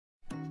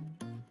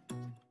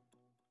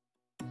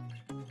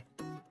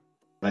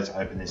let's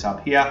open this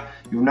up here.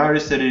 You'll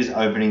notice that it is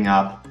opening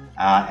up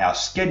our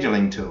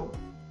scheduling tool.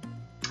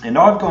 And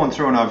I've gone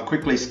through and I've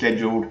quickly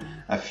scheduled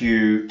a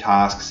few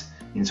tasks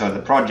inside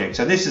the project.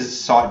 So this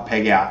is site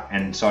peg out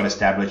and site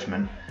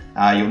establishment.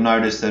 You'll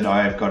notice that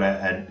I've got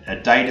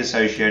a date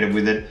associated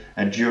with it,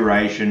 a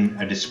duration,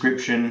 a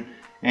description,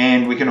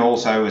 and we can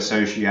also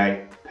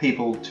associate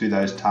people to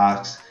those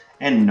tasks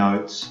and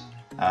notes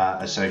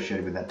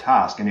associated with that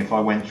task. And if I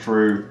went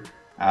through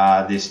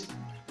this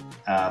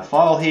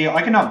file here,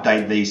 I can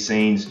update these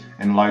scenes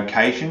and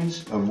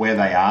locations of where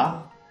they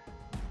are,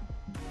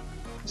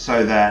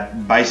 so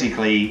that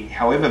basically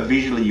however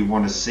visually you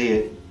want to see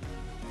it,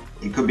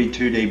 it could be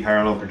 2D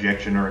parallel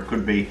projection or it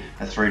could be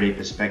a 3D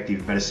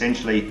perspective, but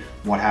essentially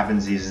what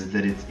happens is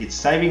that it's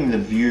saving the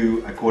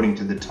view according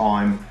to the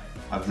time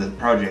of the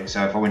project.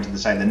 So if I went to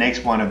say the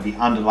next one of the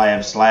underlay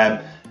of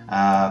slab,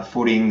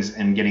 footings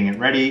and getting it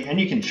ready, and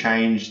you can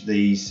change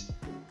these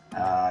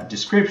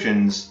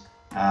descriptions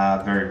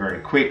very, very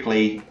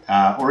quickly,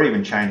 or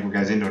even change what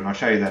goes into it, and I'll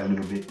show you that a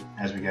little bit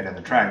as we go down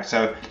the track.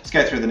 So let's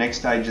go through the next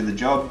stage of the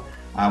job.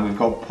 We've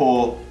got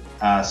pour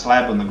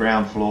slab on the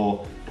ground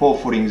floor, pour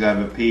footings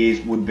over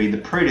piers would be the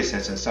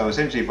predecessor. So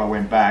essentially if I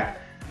went back,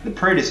 the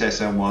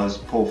predecessor was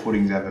pour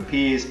footings over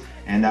piers,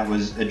 and that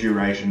was a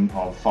duration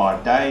of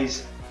 5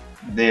 days.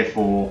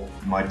 Therefore,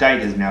 my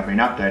date has now been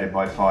updated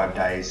by 5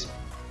 days,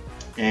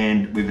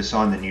 and we've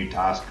assigned the new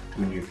task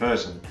to a new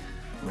person.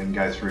 We can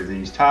go through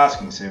these tasks.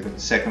 You can see we've got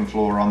the second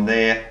floor on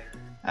there.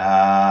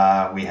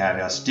 We have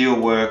our steel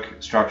work,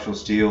 structural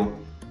steel,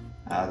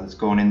 that's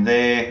gone in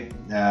there.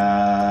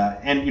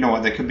 And you know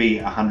what, there could be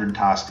 100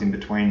 tasks in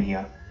between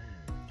here.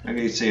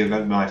 Okay, you see I've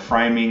got my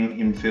framing,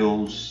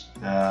 infills,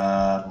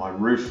 my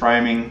roof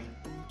framing,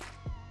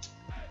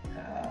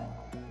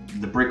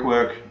 the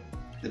brickwork,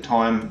 the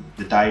time,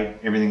 the date,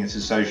 everything that's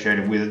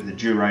associated with it, the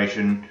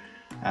duration,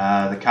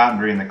 the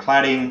carpentry and the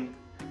cladding,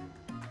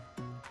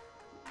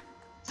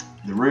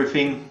 the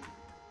roofing,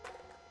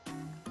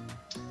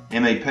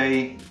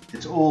 MEP,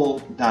 it's all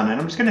done. And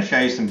I'm just going to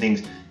show you some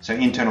things. So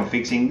internal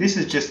fixing, this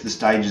is just the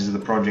stages of the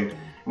project.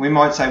 And we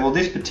might say, well,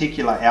 this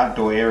particular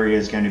outdoor area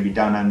is going to be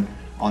done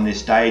on this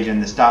stage,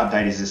 and the start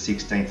date is the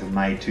 16th of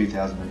May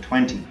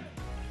 2020.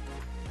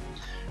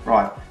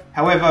 Right.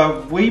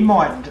 However,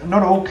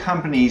 not all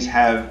companies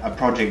have a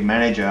project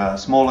manager.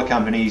 Smaller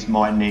companies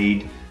might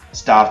need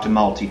staff to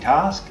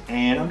multitask,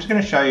 and I'm just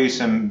going to show you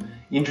some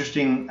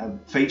interesting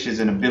features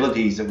and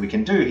abilities that we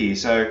can do here.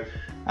 So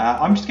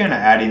I'm just going to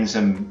add in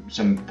some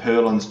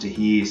purlins to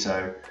here,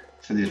 so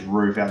for this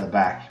roof out the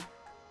back.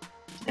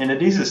 And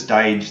it is a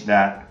stage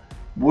that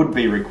would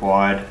be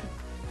required,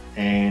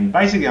 and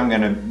basically I'm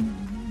going to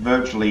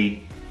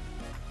virtually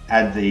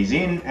add these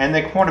in, and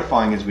they're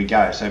quantifying as we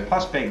go. So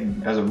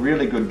PlusSpec does a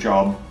really good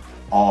job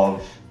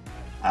of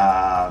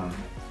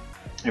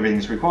everything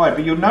that's required,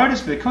 but you'll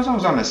notice because I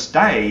was on a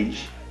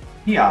stage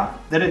here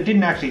that it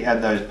didn't actually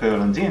add those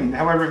purlins in.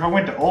 However, if I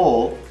went to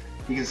all,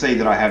 you can see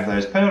that I have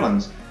those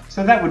purlins.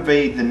 So that would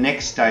be the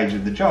next stage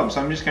of the job.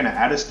 So I'm just going to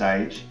add a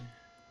stage,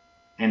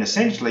 and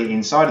essentially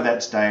inside of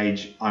that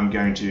stage I'm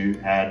going to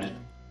add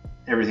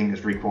everything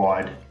that's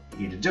required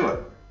here to do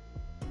it.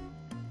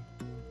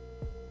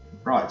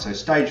 Right, so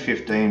stage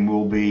 15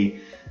 will be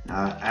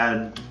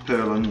add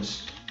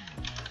purlins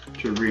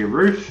to rear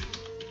roof,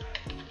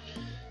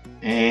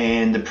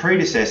 and the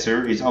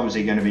predecessor is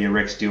obviously going to be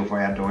erect steel for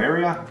outdoor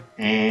area,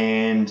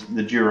 and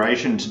the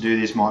duration to do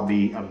this might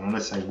be, I don't know,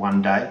 let's say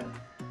 1 day.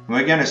 And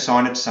we're going to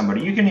assign it to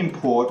somebody. You can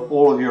import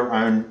all of your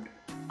own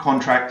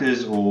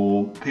contractors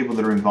or people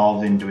that are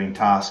involved in doing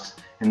tasks,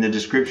 and the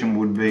description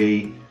would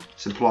be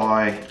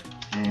supply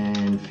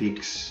and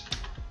fix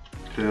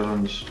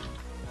purlins.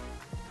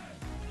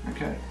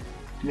 Okay,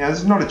 now this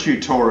is not a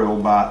tutorial,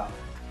 but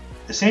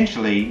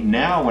essentially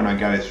now when I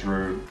go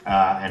through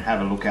and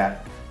have a look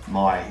at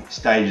my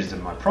stages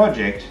of my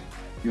project,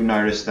 you'll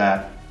notice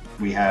that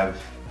we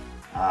have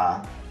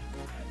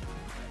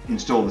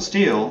installed the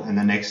steel, and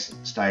the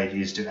next stage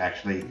is to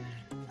actually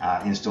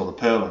install the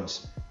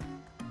purlins.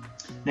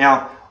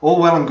 Now, all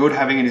well and good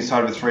having it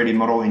inside of a 3D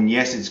model, and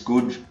yes, it's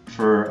good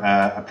for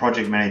a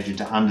project manager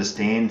to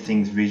understand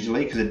things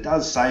visually, because it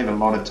does save a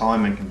lot of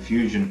time and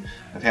confusion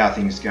of how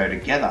things go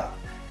together.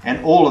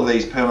 And all of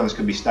these purlins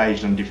could be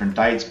staged on different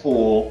dates,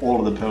 or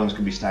all of the purlins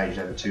could be staged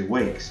over 2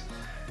 weeks.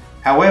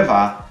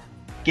 However,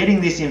 getting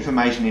this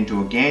information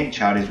into a Gantt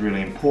chart is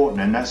really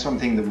important, and that's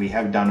something that we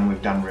have done and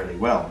we've done really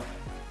well.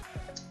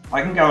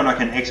 I can go and I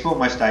can export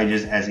my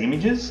stages as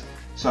images.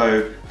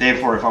 So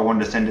therefore, if I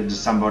wanted to send it to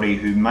somebody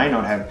who may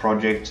not have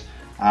project,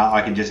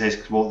 I could just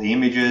export the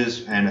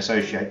images and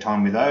associate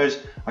time with those.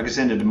 I could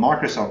send it to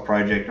Microsoft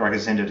project, or I could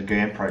send it to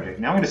Gantt project.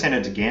 Now I'm going to send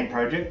it to Gantt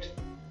project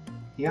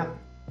here.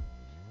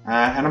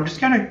 And I'm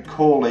just going to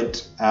call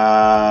it,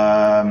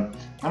 I'm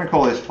going to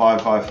call this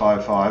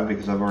 5555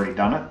 because I've already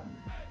done it.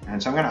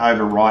 And so I'm going to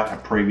overwrite a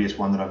previous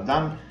one that I've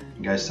done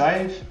and go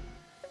save.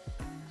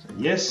 So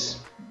yes.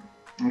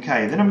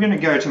 Okay, then I'm going to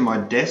go to my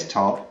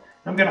desktop.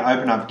 I'm going to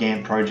open up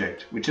Gantt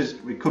project, which is,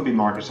 it could be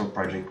Microsoft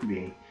project, could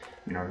be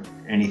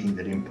anything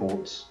that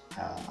imports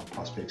a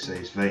PlusSpec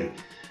CSV.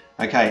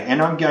 Okay,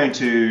 and I'm going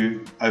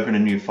to open a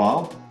new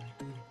file,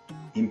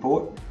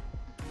 import.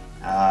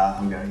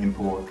 I'm going to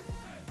import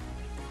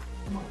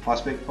my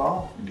PlusSpec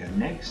file and go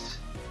next.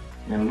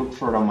 I'm going to look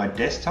for it on my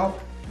desktop,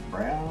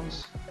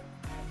 browse,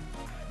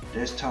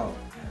 desktop,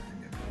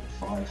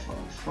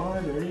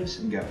 555, there it is,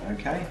 and go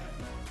OK.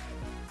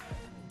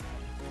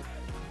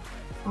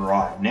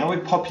 Right, now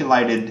we've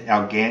populated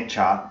our Gantt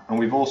chart, and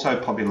we've also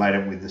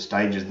populated with the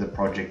stages of the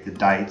project, the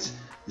dates,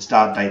 the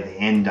start date, the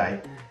end date.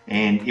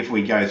 And if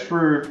we go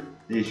through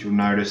this, you'll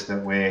notice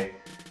that we're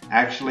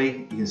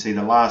actually, you can see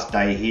the last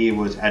day here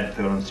was add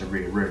purlins to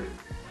rear roof.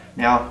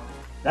 Now,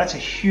 that's a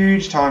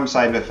huge time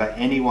saver for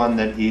anyone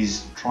that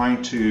is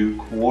trying to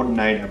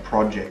coordinate a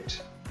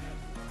project.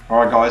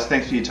 All right, guys,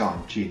 thanks for your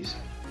time. Cheers.